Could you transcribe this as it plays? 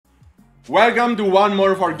Welcome to one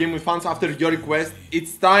more of our game with fans after your request.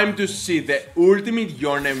 It's time to see the ultimate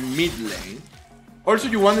Yone mid lane. Also,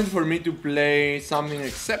 you wanted for me to play something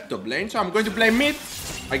except top lane, so I'm going to play mid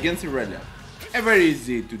against Irelia. A very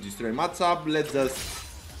easy to destroy matchup. Let's just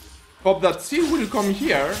hope that C will come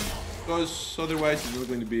here, because otherwise it's not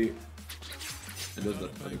going to be... I lost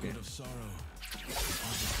that, but okay.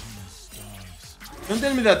 Don't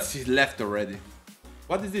tell me that C left already.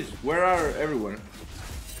 What is this? Where are everyone?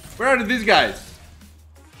 Where are these guys?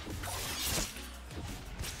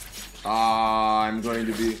 I'm going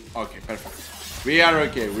to be... Okay, perfect. We are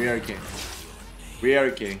okay, we are okay. We are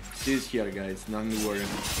okay. She's here, guys. Nothing to worry.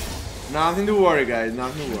 Nothing to worry, guys.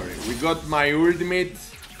 Nothing to worry. We got my ultimate...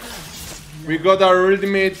 We got our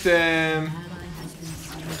ultimate...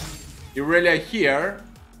 Irelia here.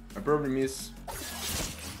 My problem is...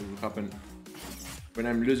 What will happen when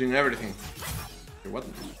I'm losing everything? Okay, what?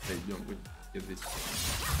 Hey, don't get this.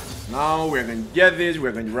 Now we're going to get this,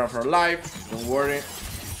 we're going to run for our life, don't worry.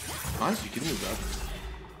 Honestly, you kidding me with that?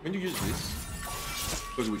 I'm going to use this,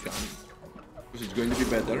 because we can. Because it's going to be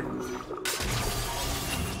better.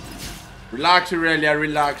 Relax, Irelia,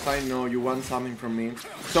 relax, I know you want something from me.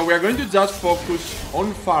 So we are going to just focus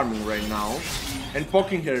on farming right now, and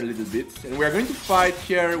poking here a little bit. And we are going to fight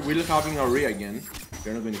here, while having our Re again.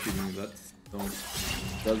 You're not going to kill me with that, don't.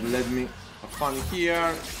 Just let me have fun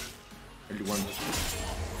here.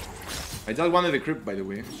 I just wanted the creep, by the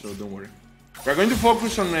way, so don't worry. We are going to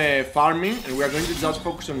focus on farming, and we are going to just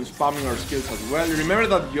focus on spamming our skills as well. Remember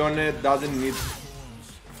that Yone doesn't need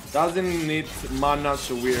mana,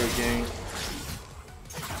 so we are okay.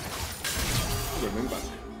 We're going back.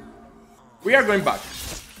 We are going back.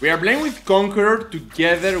 We are playing with Conqueror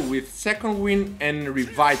together with Second Wind and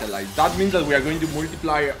Revitalize. That means that we are going to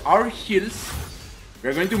multiply our heals. We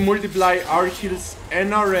are going to multiply our heals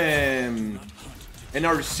and our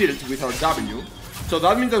shield with our W. So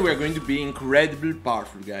that means that we are going to be incredibly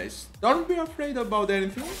powerful, guys. Don't be afraid about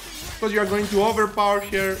anything, because you are going to overpower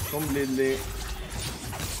here completely.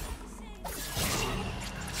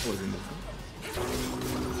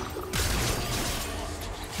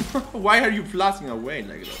 Why are you flashing away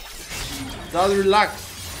like that? Just relax.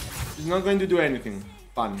 It's not going to do anything.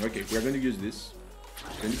 Fun. Okay, we are going to use this.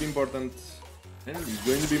 It's going to be important. And it's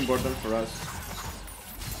going to be important for us.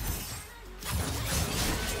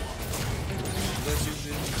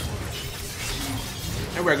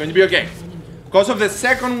 And we're going to be okay. Because of the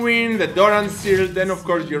second win, the doran shield, then of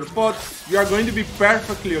course your pots, you are going to be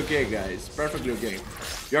perfectly okay, guys. Perfectly okay.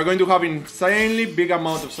 You are going to have insanely big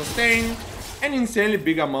amount of sustain and insanely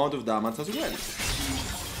big amount of damage as well.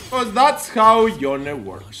 Because that's how Yone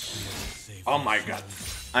works. Oh my god.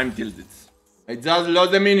 I'm tilted. I just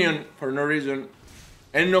lost the minion for no reason.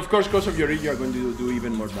 And of course, because of your rig, you are going to do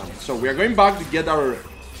even more damage. So we are going back to get our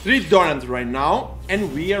 3 dorans right now.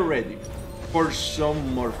 And we are ready for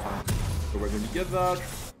some more fun. So we're going to get that.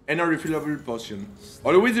 And a refillable potion.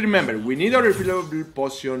 Always remember, we need a refillable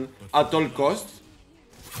potion at all costs.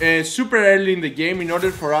 Super early in the game in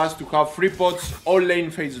order for us to have free pots all lane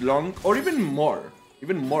phase long. Or even more.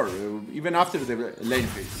 Even after the lane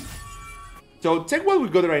phase. So check what we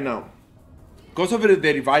got right now. Because of the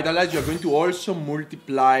Revitalize, you're going to also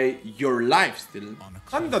multiply your lifesteal.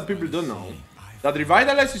 Something that people don't know. That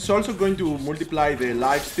Revitalize is also going to multiply the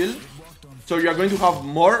lifesteal. So you're going to have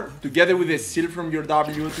more, together with the seal from your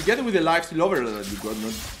W, together with the lifesteal overall that you got,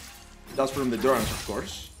 not just from the dorans, of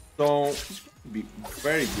course. So it's going to be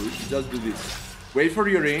very good. Just do this. Wait for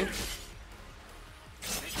your E.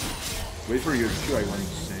 Wait for your Q, I want to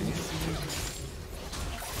say.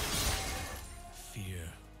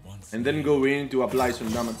 And then go in to apply some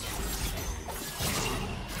damage.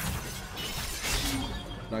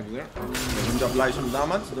 Like there. We're going to apply some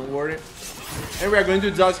damage, don't worry. And we are going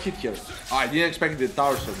to just hit here. Oh, I didn't expect the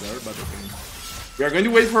tower shot there, but okay. We are going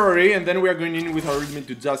to wait for our E, and then we are going in with our ultimate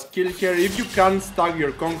to just kill here. If you can stag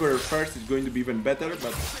your Conqueror first, it's going to be even better,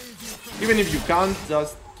 but even if you can't,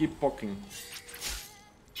 just keep poking.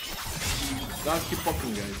 Just keep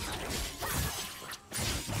poking, guys.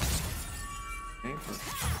 Okay.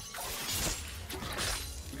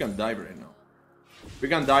 We can dive right now. We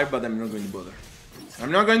can dive, but I'm not going to bother.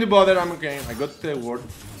 I'm not going to bother, I'm okay. I got the ward.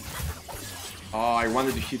 Oh, I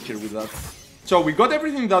wanted to hit here with that. So we got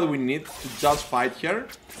everything that we need to just fight here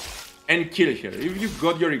and kill here. If you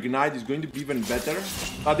got your ignite, it's going to be even better.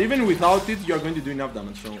 But even without it, you're going to do enough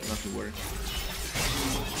damage, so not to worry.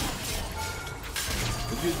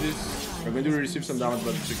 Let's use this. We're going to receive some damage,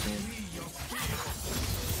 but it's okay.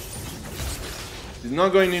 It's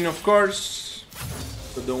not going in, of course.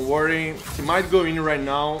 So don't worry. He might go in right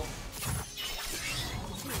now.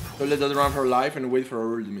 So let's just run for life and wait for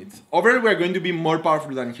our ultimate. Over we are going to be more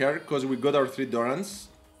powerful than her because we got our 3 Dorans.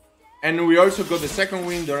 And we also got the second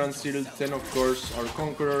win, Doran Shield, 10 of course, our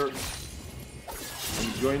Conqueror. And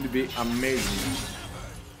it's going to be amazing.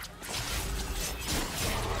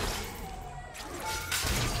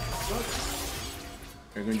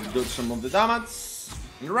 We're going to dodge some of the damage.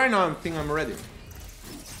 And right now I think I'm ready.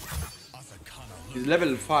 He's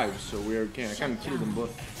level 5, so we're okay. I can kill them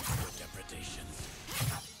both.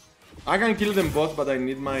 I can kill them both, but I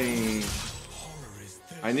need my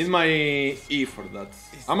E for that.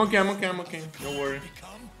 I'm okay. Don't worry.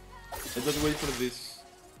 Let's just wait for this.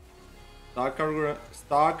 Stack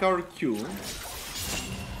our Q.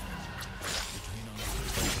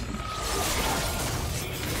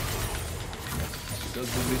 Just do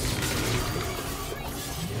this.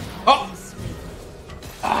 Oh!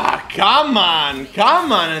 Ah, come on!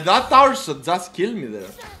 That tower shot just killed me there.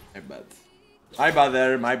 My bad.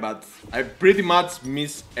 I pretty much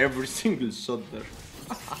miss every single shot there.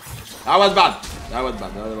 That was bad.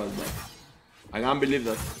 I can't believe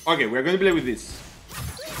that. Okay, we're going to play with this.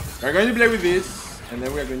 And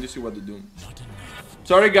then we're going to see what to do.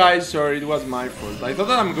 Sorry guys, it was my fault. I thought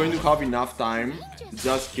that I'm going to have enough time to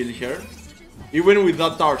just kill her. Even with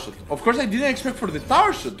that tower shot. Of course I didn't expect for the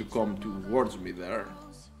tower shot to come towards me there.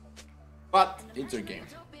 But it's okay.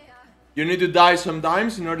 You need to die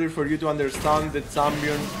sometimes in order for you to understand the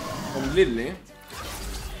champion completely.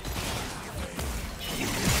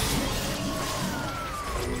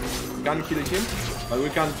 Can't kill him, but we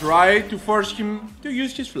can try to force him to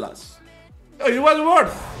use his flash. Oh, it was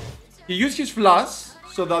worth. He used his flash,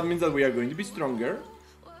 so that means that we are going to be stronger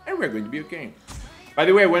and we are going to be okay. By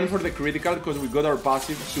the way, I went for the critical because we got our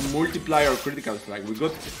passive to multiply our critical strike. We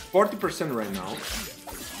got 40% right now,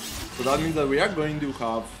 so that means that we are going to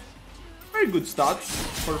have very good stats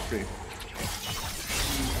for free.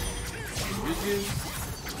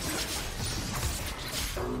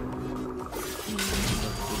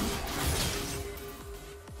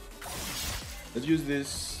 Let's use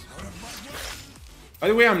this. By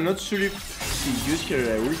the way, I'm not sure if she used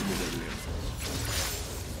her ultimate earlier.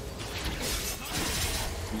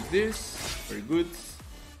 Use this. Very good.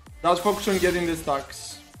 Let's focus on getting the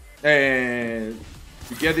stacks. Getting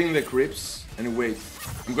the creeps. And wait.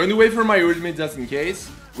 I'm going to wait for my ultimate just in case.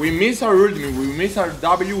 We miss our ultimate. We miss our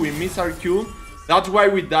W. We miss our Q. That's why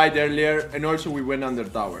we died earlier. And also we went under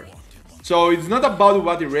tower. So it's not about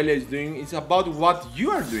what Irelia is doing, it's about what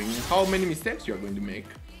you are doing and how many mistakes you are going to make.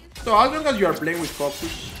 So as long as you are playing with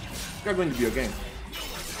focus, you are going to be okay.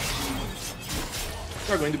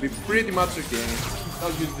 You are going to be pretty much okay.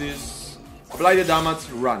 Let's use this. Apply the damage,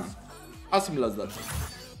 run. As simple as that.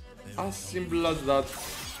 As simple as that.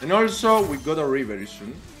 And also, we got a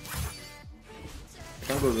regeneration. I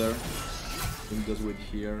can't go there. Let me just wait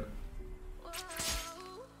here.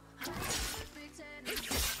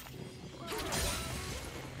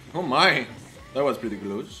 Oh my, that was pretty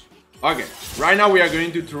close. Okay, right now we are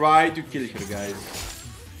going to try to kill her, guys.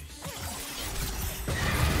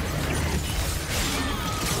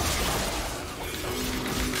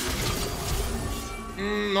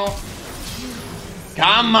 No.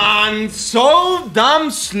 Come on, so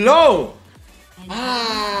damn slow.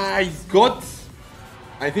 I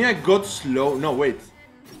think I got slow. No, wait.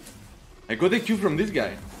 I got a Q from this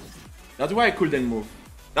guy. That's why I couldn't move.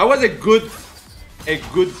 That was a good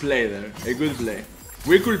play there. A good play.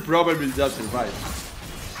 We could probably just survive.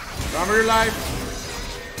 Run for your life.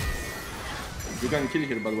 You can kill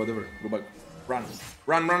her, but whatever. Go back. Run.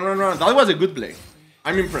 Run. That was a good play.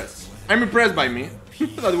 I'm impressed. I'm impressed by me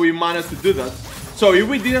that we managed to do that. So if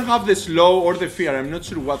we didn't have the slow or the fear, I'm not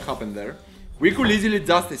sure what happened there. We could easily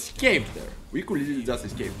just escape there.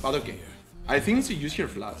 But okay. I think she used her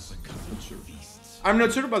flash. Not sure. I'm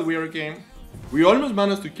not sure, but we are okay. We almost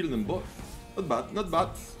managed to kill them both. Not bad.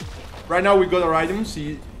 Right now we got our item.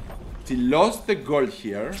 She lost the gold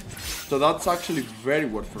here. So that's actually very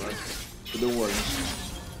worth for us. So don't worry.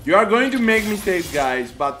 You are going to make mistakes,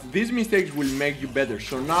 guys, but these mistakes will make you better.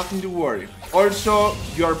 So nothing to worry. Also,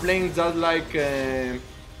 you are playing just like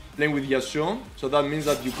playing with Yasuo. So that means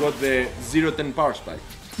that you got the 0-10 power spike.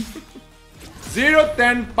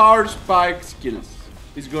 0-10 power spike skills.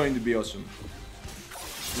 It's going to be awesome.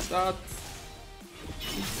 With that.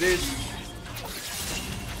 With this.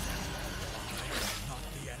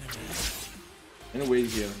 And wait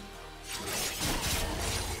here.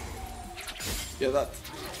 Yeah, that.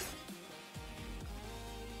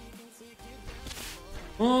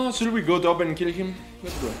 Oh, should we go top and kill him?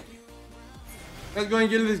 Let's go. Let's go and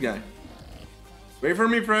kill this guy. Wait for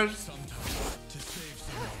me first.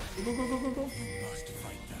 Go.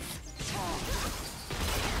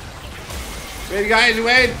 Wait, guys,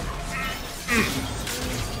 wait!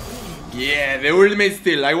 Yeah, the ultimate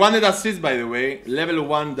steal. I wanted assist, by the way. Level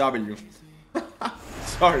 1 W.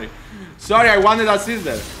 Sorry, I wanted assist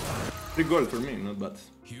there. 3 gold for me, not bad.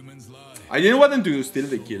 I didn't want them to steal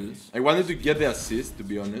the kill. I wanted to get the assist, to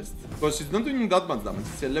be honest. Because it's not doing that much damage.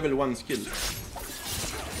 It's a level 1 skill.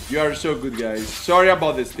 You are so good, guys. Sorry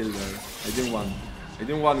about the steal there. I didn't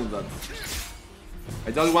want that.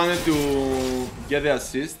 I just wanted to get the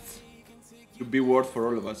assist to be worth for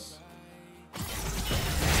all of us.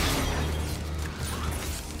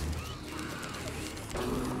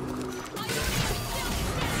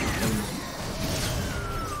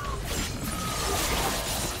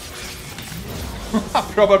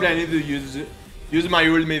 Probably I need to use my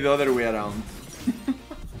ultimate the other way around.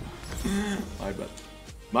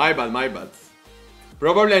 My bad.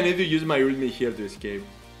 Probably I need to use my ultimate here to escape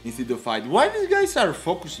instead of fight. Why these guys are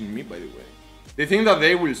focusing me, by the way? They think that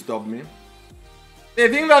they will stop me. They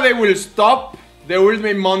think that they will stop the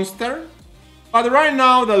ultimate monster. But right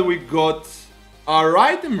now that we got our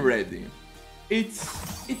item ready, it's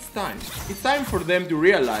time. It's time for them to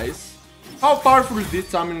realize how powerful this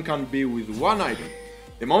champion can be with one item.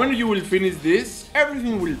 The moment you will finish this,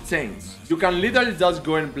 everything will change. You can literally just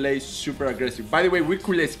go and play super aggressive. By the way, we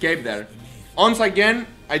could escape there. Once again,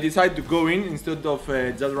 I decided to go in instead of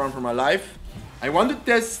just run for my life. I want to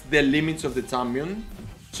test the limits of the champion.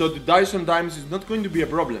 So to die sometimes is not going to be a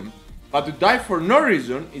problem. But to die for no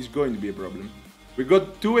reason is going to be a problem. We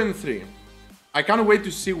got 2 and 3. I can't wait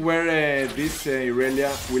to see where this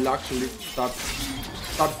Irelia will actually start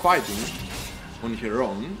fighting on her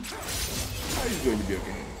own. It's going to be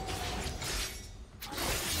okay.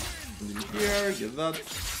 Here, get that.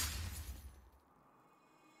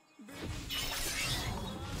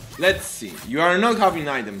 Let's see. You are not having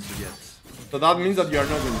items yet. So that means that you are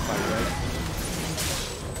not going to fight, right?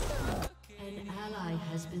 An ally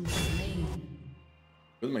has been slain.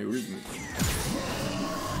 Where's my ultimate?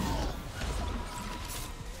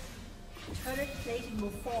 Turret plating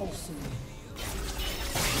will fall soon.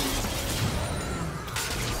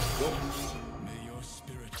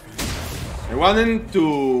 I wanted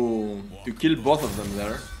to kill both of them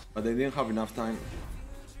there, but I didn't have enough time.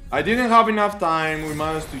 We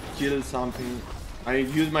managed to kill something. I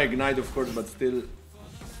used my ignite, of course, but still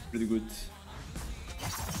pretty good.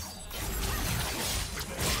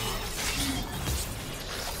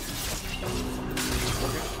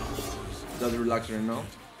 Just relax right now.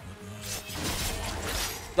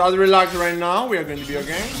 Just relax right now. We are going to be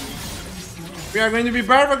okay. We are going to be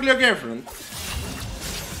perfectly okay, friend.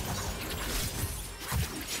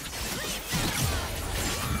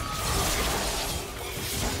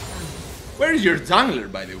 Where is your jungler,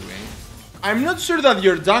 by the way? I'm not sure that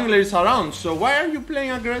your jungler is around, so why are you playing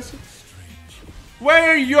aggressive? Why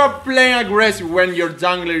are you playing aggressive when your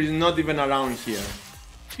jungler is not even around here?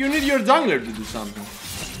 You need your jungler to do something.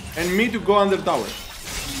 And me to go under tower.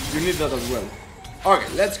 You need that as well. Okay,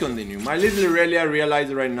 let's continue. My little Irelia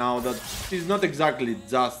realized right now that she's not exactly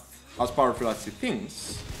just as powerful as she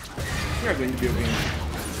thinks. We are going to be okay.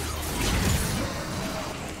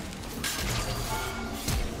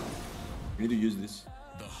 I need to use this.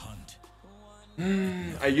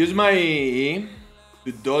 I use my E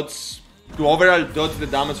to overall dodge the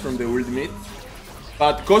damage from the ultimate.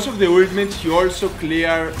 But because of the ultimate, he also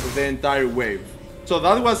cleared the entire wave. So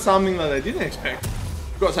that was something that I didn't expect.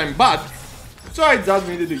 Because I'm bad. So I just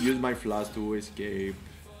needed to use my flash to escape.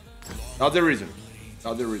 That's the reason.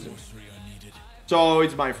 So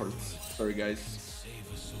it's my fault.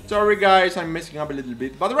 Sorry guys, I'm messing up a little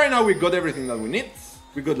bit. But right now we got everything that we need.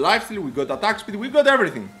 We got lifesteal, we got attack speed, we got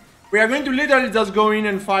everything. We are going to literally just go in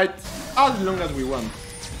and fight as long as we want.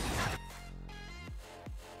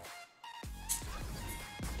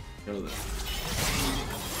 Don't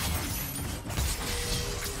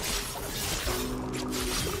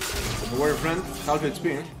worry, friend, half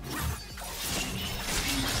HP.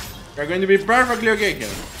 We are going to be perfectly okay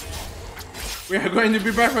here. We are going to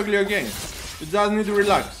be perfectly okay. You just need to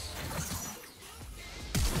relax.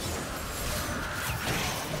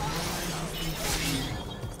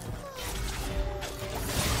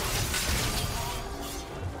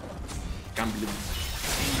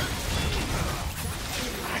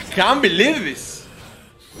 I can't believe this.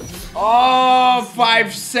 Oh,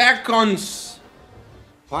 5 seconds.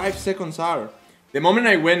 5 seconds are. The moment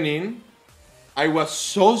I went in, I was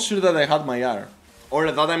so sure that I had my R.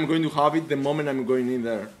 Or that I'm going to have it the moment I'm going in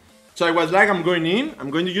there. So I was like, I'm going in, I'm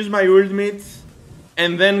going to use my ultimate,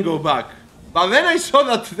 and then go back. But then I saw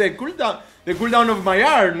that the cooldown of my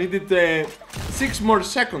R needed 6 more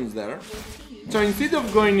seconds there. So instead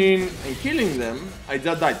of going in and killing them, I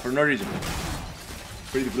just died for no reason.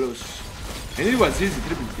 Pretty close. And it was easy,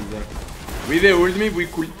 triple kill there. With the ultimate, we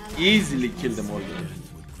could easily kill them all there.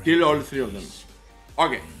 Kill all three of them.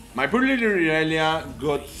 Okay, my poor little Irelia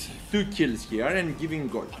got 2 kills here and giving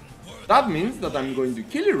gold. That means that I'm going to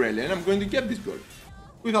kill Irelia and I'm going to get this gold.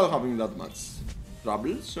 Without having that much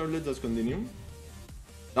trouble, so let's just continue.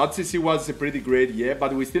 That CC was pretty great, yeah,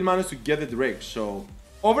 but we still managed to get the Drake, so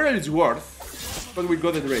overall it's worth, but we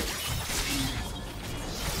got the Drake.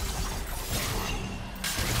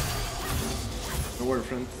 Don't worry,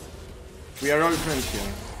 friends. We are all friends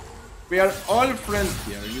here. We are all friends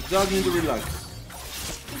here. You just need to relax.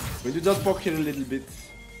 Will you just poke here a little bit?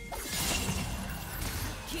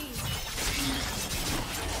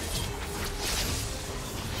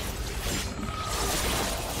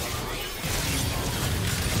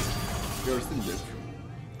 You are still dead.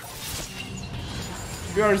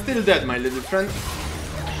 You are still dead, my little friend.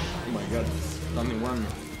 Oh my god. Something won me.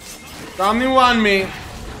 Something won me.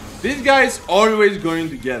 These guys always going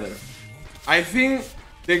together. I think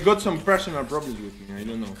they got some personal problems with me. I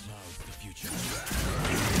don't know.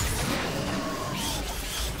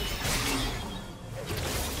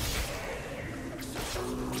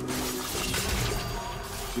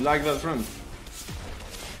 You like that, friend?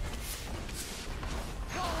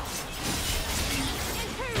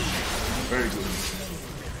 Very good.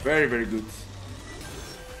 Very, very good.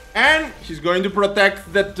 And he's going to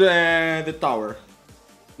protect that the tower.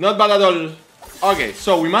 Not bad at all. Okay,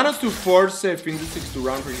 so we managed to force Visage to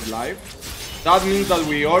run for his life. That means that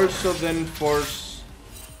we also then force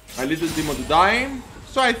my little Timo to die.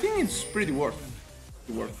 So I think it's pretty worth.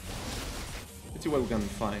 Let's see what we can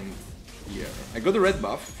find here. I got the red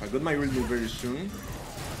buff. I got my real move very soon.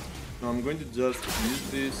 Now I'm going to just use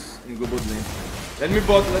this and go bot lane. Let me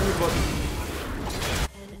bot.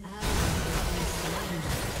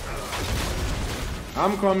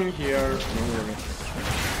 I'm coming here. Don't worry.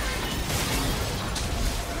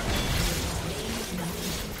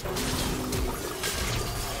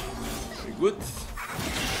 Very good.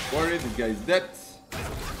 Worry, this guy is dead.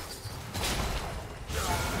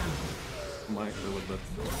 Oh my,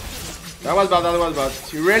 that was bad. That was bad.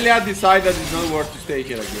 Irelia decided that it's not worth to stay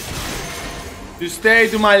here again. To stay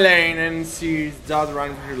to my lane and see just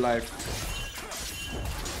run for her life.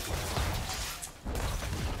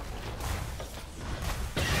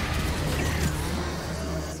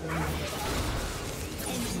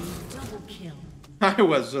 I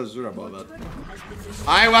was so sure about that.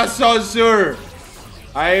 I was so sure.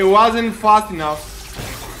 I wasn't fast enough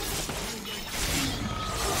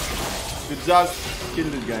to just kill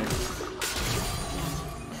this guy.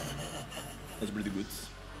 That's pretty good.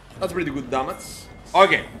 That's pretty good damage.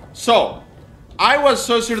 Okay, so I was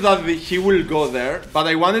so sure that he will go there, but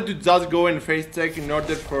I wanted to just go and face check in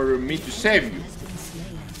order for me to save you.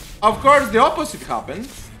 Of course, the opposite happened,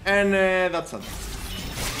 and that's it.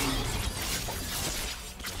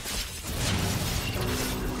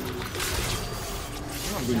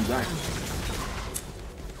 I'm going to die.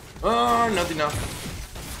 Oh, not enough.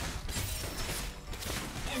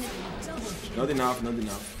 Not enough.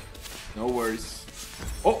 No worries.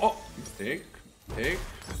 Oh, mistake. Take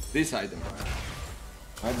this item.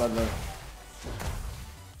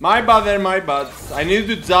 My bad. I needed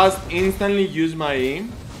to just instantly use my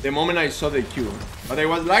aim the moment I saw the Q. But I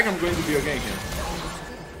was like, I'm going to be okay here.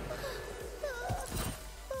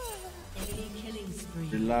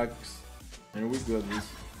 Relax. And we got this.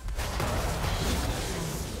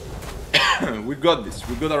 We got this.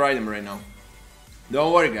 We got our item right now.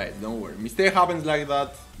 Don't worry, guys. Don't worry. Mistake happens like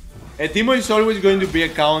that. Timo is always going to be a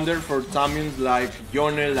counter for champions like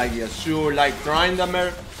Yone, like Yasuo, like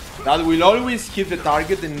Triumhp, that will always hit the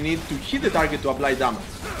target and need to hit the target to apply damage.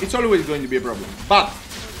 It's always going to be a problem. But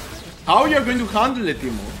how you're going to handle a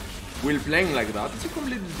Timo while playing like that, it's a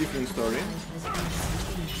completely different story.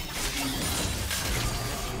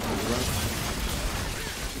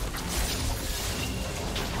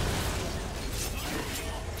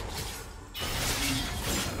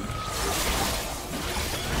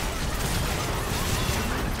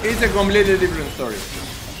 It's a completely different story.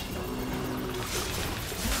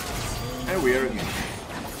 And we are again.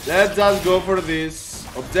 Let's just go for this.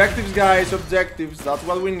 Objectives, guys, objectives. That's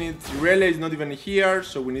what we need. Irelia is not even here,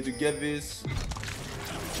 so we need to get this.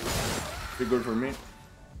 Pretty good for me.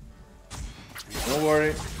 Don't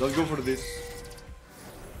worry. Let's go for this.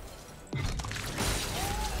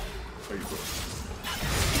 Very good.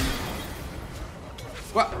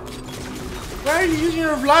 What? Why are you using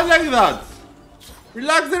your blood like that?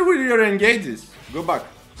 Relax there with your engages. Go back.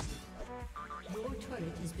 Your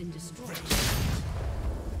turret has been destroyed.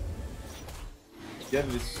 Get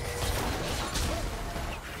this.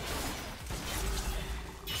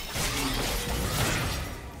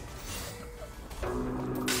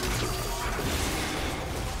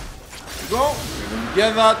 go. We're going to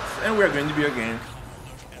get that, and we're going to be again.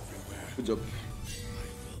 Good job.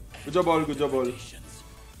 Good job all, good job all.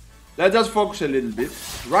 Let's just focus a little bit.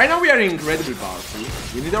 Right now we are incredibly powerful.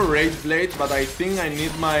 We need a rageblade, but I think I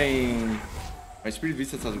need my spirit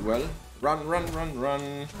visage as well. Run, run, run,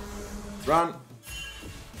 run. Run.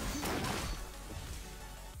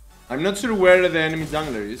 I'm not sure where the enemy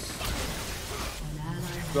jungler is.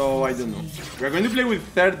 So I don't know. We're going to play with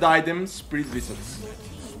third item, spirit visage.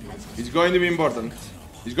 It's going to be important.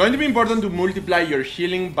 It's going to be important to multiply your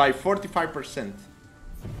healing by 45%.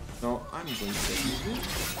 So I'm going to take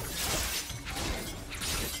this.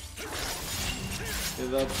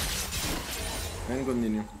 That. Then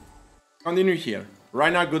continue. Continue here.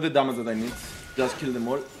 Right now I got the damage that I need. Just kill them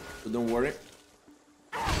all. So don't worry.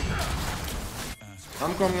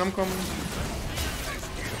 I'm coming, I'm coming.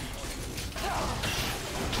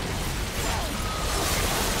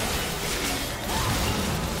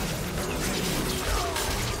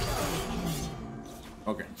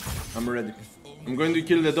 Okay, I'm ready. I'm going to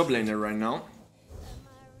kill the top laner right now.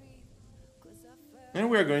 And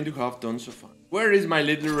we are going to have tons of fun. Where is my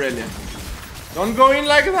little Relia? Don't go in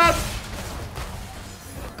like that!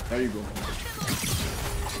 There you go.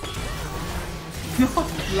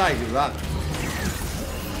 Not like that.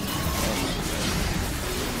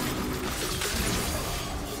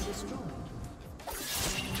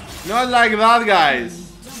 Not like that,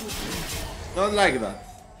 guys. Not like that.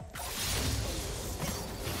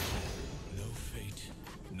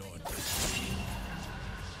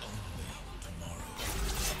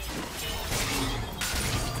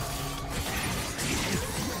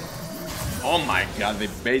 Oh my god, they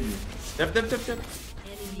bait me. Tap, tap, tap, tap.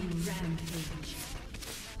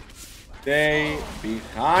 Stay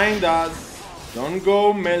behind us. Don't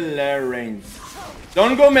go melee range.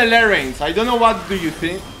 Don't go melee range. I don't know what do you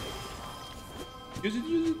think. Use it,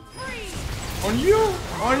 use it. On you,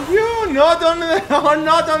 on you. Not on the,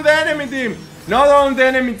 not on the enemy team. Not on the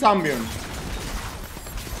enemy champion.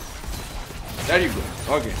 There you go.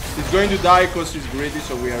 Okay, he's going to die because he's greedy,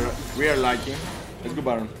 so we are liking. Let's go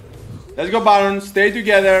Baron. Let's go Baron, stay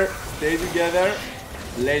together, play together.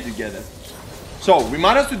 So, we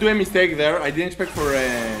managed to do a mistake there. I didn't expect for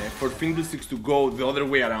Fiddlesticks to go the other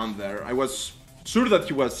way around there. I was sure that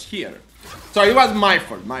he was here. So it was my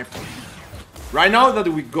fault, my fault. Right now that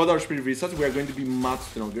we got our Spirit Visage, we are going to be much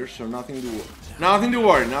stronger, so nothing to worry. Nothing to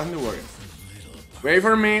worry, nothing to worry. Wait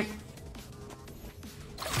for me.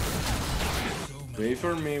 Wait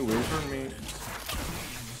for me, wait for me.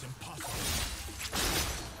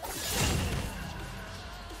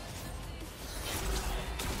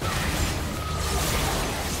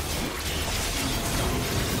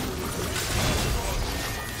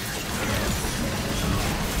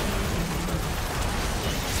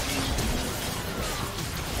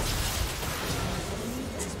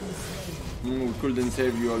 We couldn't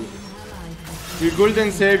save you all. We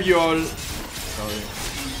couldn't save you all. Sorry.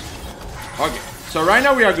 Okay, so right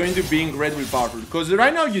now we are going to be incredibly powerful. Because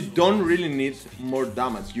right now you don't really need more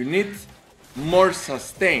damage. You need more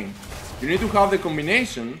sustain. You need to have the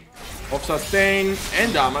combination of sustain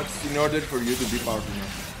and damage in order for you to be powerful now.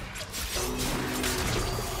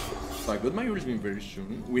 So I got my ultimate very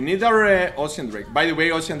soon. We need our Ocean Drake. By the way,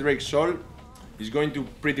 Ocean Drake's soul is going to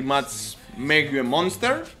pretty much make you a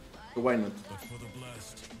monster. So why not?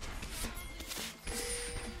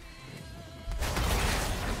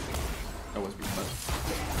 That was pretty bad.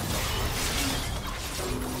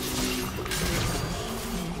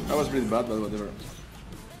 That was pretty bad, but whatever.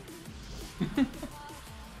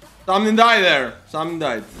 Something died there. Something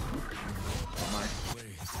died. Oh my.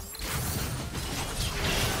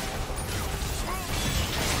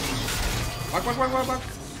 Back.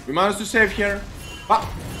 We managed to save here. Ah.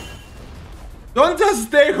 Don't just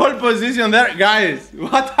stay hold position there, guys.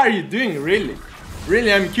 What are you doing, really?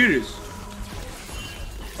 Really, I'm curious.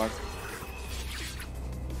 Fuck.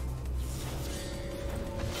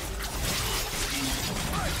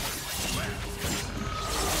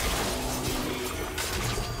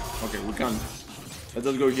 Okay, we can't. Let's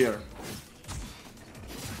just go here.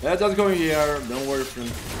 Let's just go here. Don't worry, friend.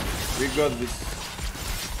 We got this.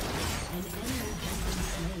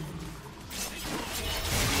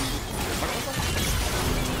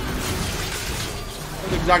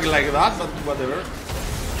 Exactly like that, but whatever.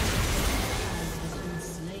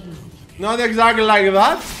 Not exactly like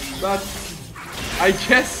that, but I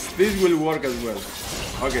guess this will work as well.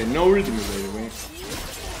 Okay, no ultimate by the way.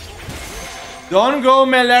 Don't go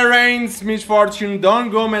melee range, Misfortune.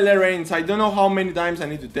 Don't go melee range. I don't know how many times I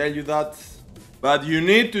need to tell you that, but you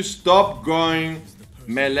need to stop going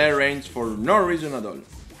melee range for no reason at all.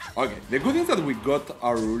 Okay, the good thing is that we got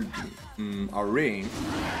our ultimate. our ring,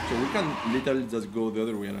 so we can literally just go the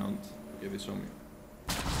other way around. Yeah, they saw me.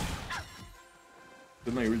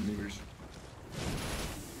 That's my real neighbors.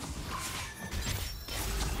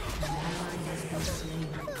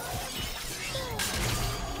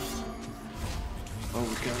 Oh,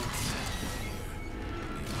 we can't.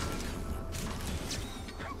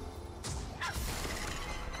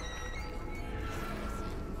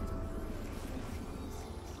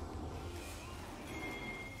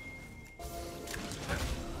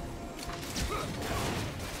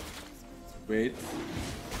 Wait.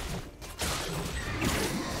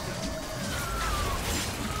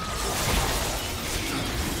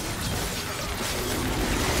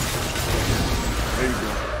 There you go.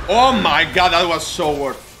 Oh my god, that was so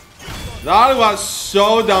worth. That was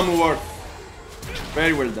so damn worth.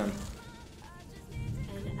 Very well done.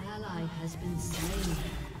 An ally has been slain.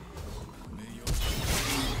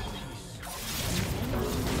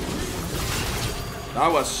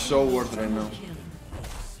 That was so worth right now.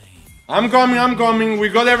 I'm coming. We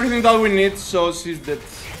got everything that we need, so she's dead.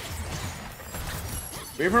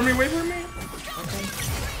 Wait for me. Okay.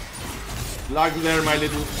 Relax there, my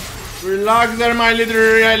little. Relax there, my little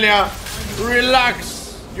Aurelia.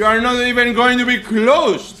 Relax. You are not even going to be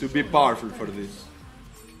close to be powerful for this.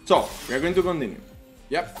 So, we are going to continue.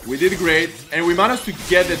 Yep, we did great, and we managed to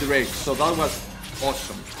get the Drake, so that was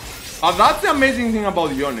awesome. That's the amazing thing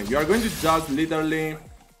about Yone. You are going to just literally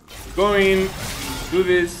go in, do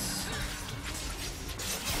this,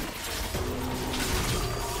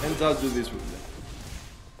 and just do this with them.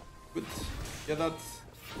 Good. Yeah, that's...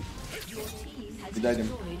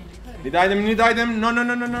 Need item. No.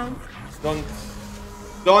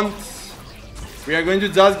 Don't. We are going to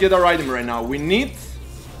just get our item right now. We need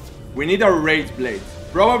a rageblade.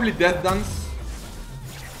 Probably death dance.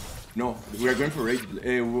 No, we are going for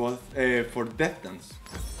rageblade. For death dance.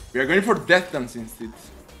 We are going for death dance instead.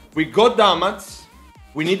 We got damage.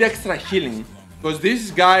 We need extra healing, because these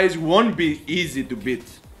guys won't be easy to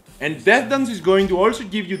beat. And death dance is going to also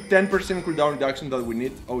give you 10% cooldown reduction that we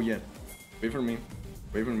need. Oh yeah. Wait for me.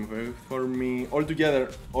 All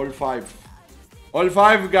together. All five. All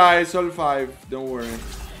five, guys. All five. Don't worry.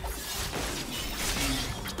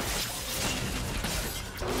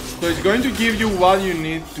 So it's going to give you what you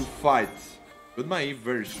need to fight. With my E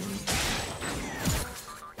version.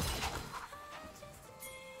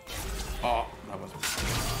 Oh, that was...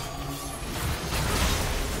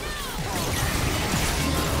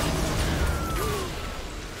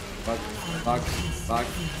 Back.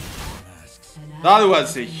 That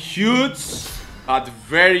was a huge, but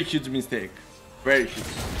very huge mistake. Very huge.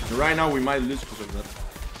 Right now we might lose because of that.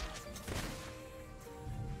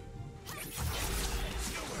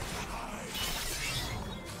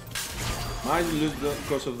 Might lose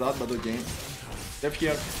because of that, but okay. Dev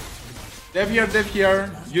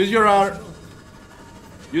here. Use your R.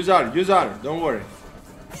 Use R. Don't worry.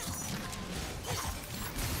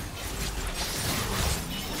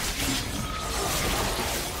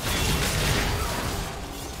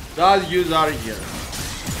 Just use R here.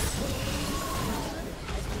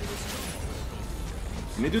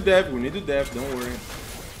 We need to dev, don't worry.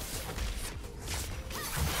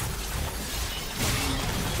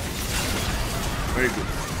 Very good.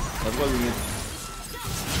 That's what we need.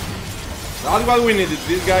 That's what we needed,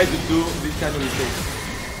 this guy to do this kind of mistakes.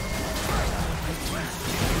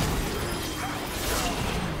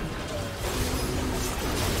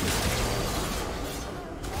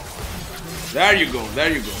 There you go.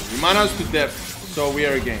 We managed to death, so we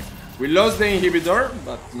are again. We lost the inhibitor,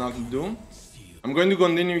 but nothing to do. I'm going to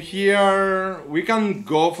continue here. We can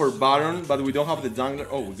go for Baron, but we don't have the jungler.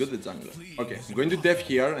 Oh, we got the jungler. Okay, I'm going to death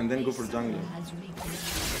here and then go for jungler.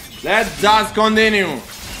 Let's just continue.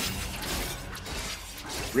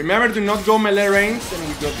 Remember to not go melee range, and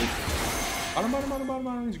we got this.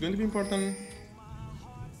 Baron. It's going to be important.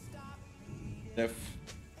 Death,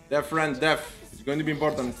 friend, death. It's going to be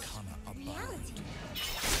important.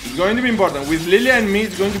 It's going to be important. With Lilia and me,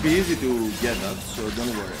 it's going to be easy to get that, so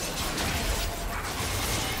don't worry.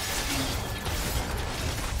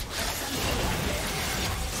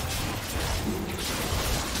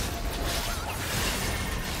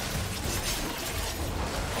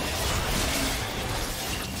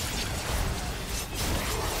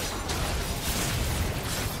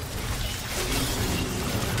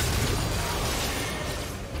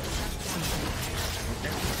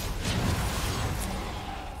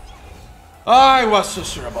 I was so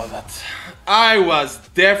sure about that. I was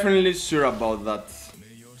definitely sure about that.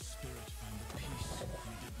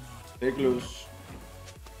 Stay close.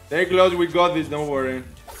 Stay close, we got this, don't worry.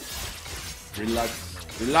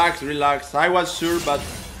 Relax. I was sure, but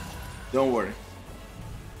Don't worry.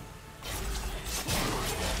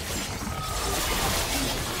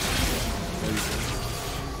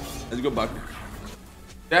 Let's go back.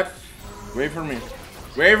 Def, wait for me.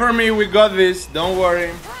 Wait for me, we got this. Don't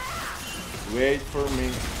worry. Wait for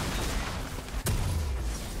me.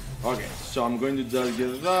 Okay, so I'm going to just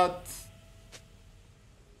get that.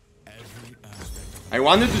 I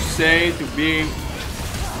wanted to say to be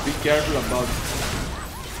careful about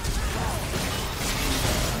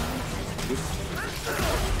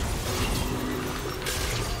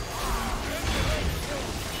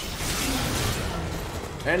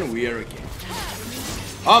and we are again.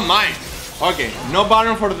 Oh my! Okay, no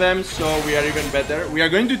Baron for them, so we are even better. We are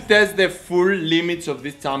going to test the full limits of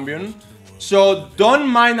this champion, so don't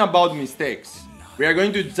mind about mistakes. We are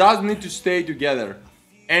going to just need to stay together.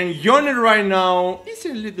 And Yone right now is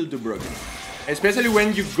a little too broken. Especially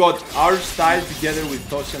when you got our style together with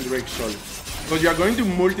Tosh and Drake Soul. Because you are going to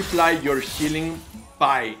multiply your healing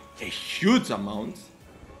by a huge amount.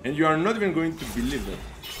 And you are not even going to believe that.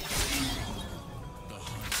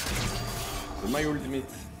 With my ultimate,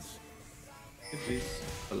 it is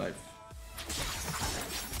alive.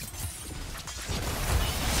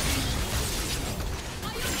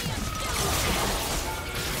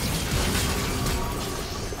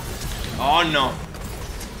 Oh no.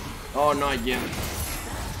 Oh no, again.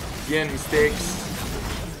 Again, mistakes.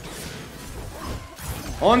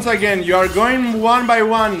 Once again, you are going one by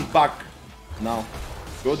one back. Now.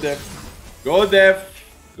 Go def. Go def.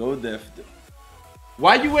 Go def.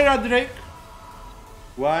 Why you were at Drake?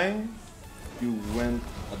 Why you went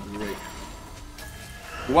at Drake?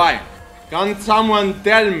 Why? Can someone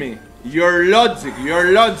tell me your logic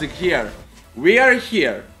here? We are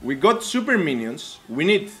here. We got super minions. We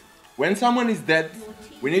need, when someone is dead,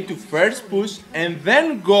 we need to first push and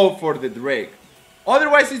then go for the Drake.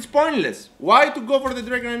 Otherwise it's pointless. Why to go for the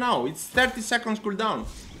Drake right now? It's 30 seconds cooldown.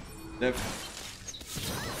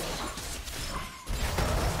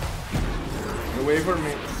 Wait for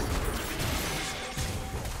me.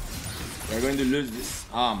 We're going to lose this.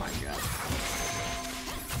 Oh my god.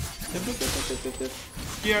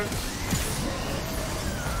 Here.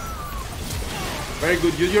 Very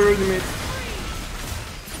good. Use your ultimate.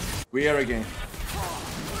 We are again.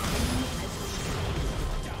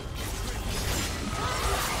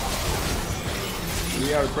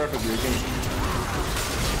 We are perfectly again.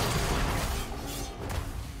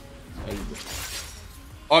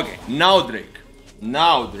 Okay, now Drake.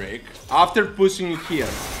 Now Drake. After pushing here.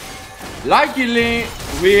 Luckily,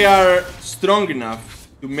 we are strong enough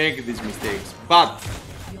to make these mistakes. But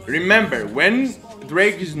remember, when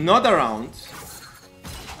Drake is not around,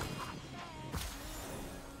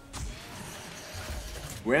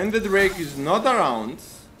 when the Drake is not around,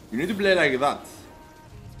 you need to play like that.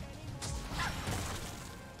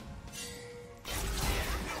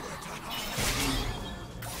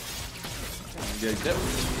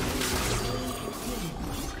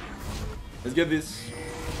 Let's get this.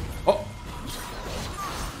 Oh!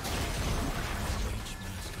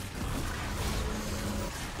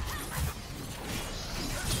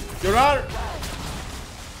 Doran!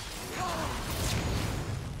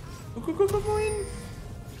 Go in!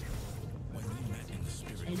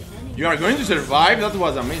 You are going to survive? That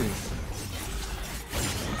was amazing.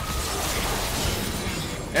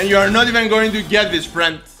 And you are not even going to get this,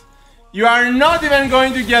 friend. You are not even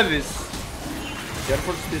going to get this.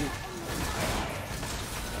 Careful still.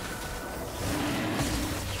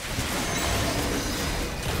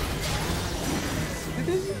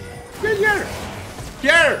 Get here.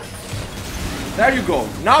 Here. There you go.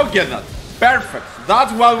 Now get that. Perfect.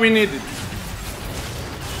 That's what we needed.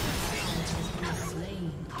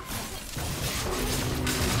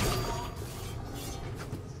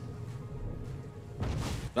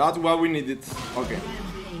 That's what we needed. Okay.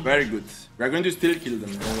 Very good. We are going to still kill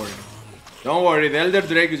them. Don't worry. Don't worry. The Elder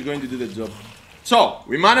Drake is going to do the job. So,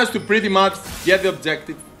 we managed to pretty much get the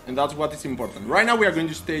objective. And that's what is important. Right now we are going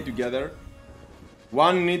to stay together.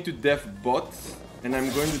 One need to def bot. And I'm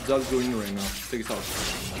going to just go in right now. Take it out.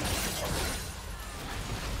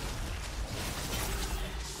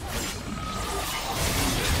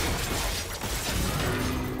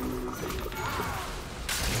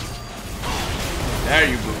 There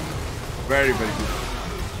you go. Very, very good.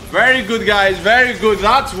 Very good, guys. Very good.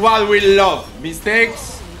 That's what we love.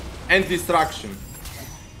 Mistakes and distraction.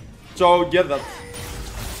 So, get that.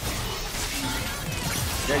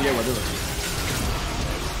 Yeah, whatever.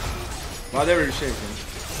 Whatever you say, man.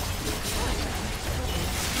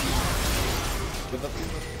 Get that.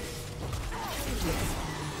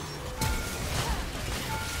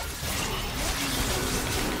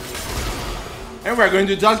 And we're going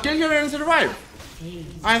to just kill her and survive.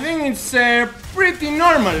 I think it's pretty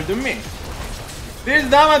normal to me. This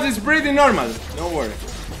damage is pretty normal. Don't worry.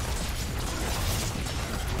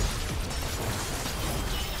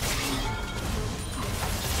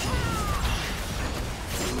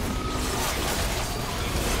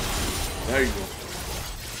 There you go.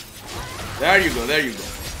 There you go, there you go.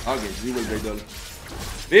 Okay, you will break all.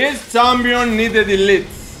 This champion needed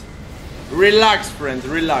elites. Relax, friends,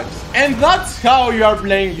 relax. And that's how you are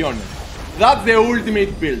playing Yone. That's the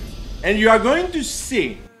ultimate build. And you are going to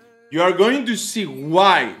see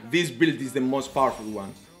why this build is the most powerful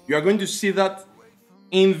one. You are going to see that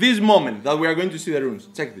in this moment that we are going to see the runes.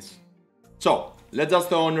 Check this. So, let's just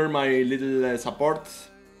honor my little support.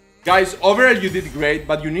 Guys, overall you did great,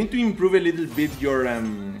 but you need to improve a little bit your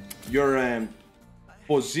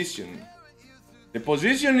position. The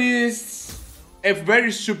position is a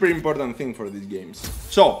very super important thing for these games.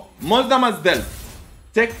 So, most damage dealt.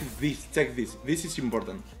 Check this, this is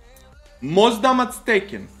important. Most damage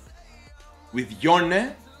taken with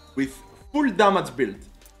Yone, with full damage build.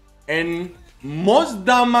 And most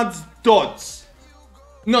damage dodge.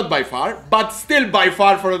 Not by far, but still by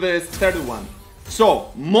far for the third one.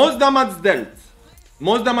 So, most damage dealt,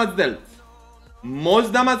 most damage dealt,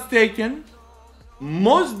 most damage taken,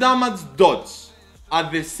 most damage dodge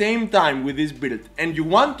at the same time with this build. And you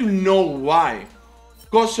want to know why?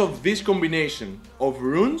 Because of this combination of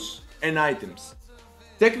runes and items.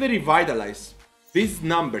 Take the Revitalize, these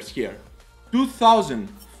numbers here.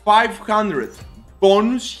 2500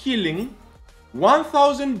 bonus healing,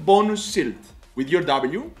 1000 bonus shield with your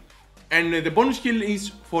W. And the bonus heal is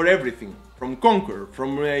for everything. From Conqueror,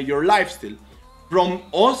 from your lifesteal, from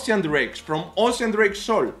Ocean Drake's, from Ocean Drake's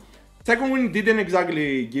Soul. Second win didn't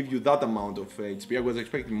exactly give you that amount of HP, I was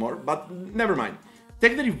expecting more, but never mind.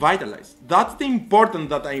 Take the Revitalize. That's the important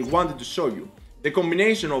that I wanted to show you. The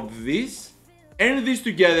combination of this and this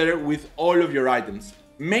together with all of your items,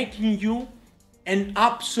 making you an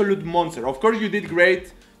absolute monster. Of course you did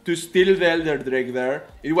great to steal the Elder Drake there.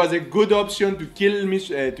 It was a good option to kill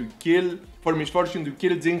for Misfortune, to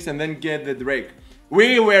kill Jinx and then get the Drake.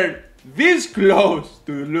 We were this close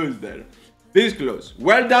to lose there. This close.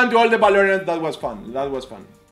 Well done to all the BaLoRians, that was fun. That was fun.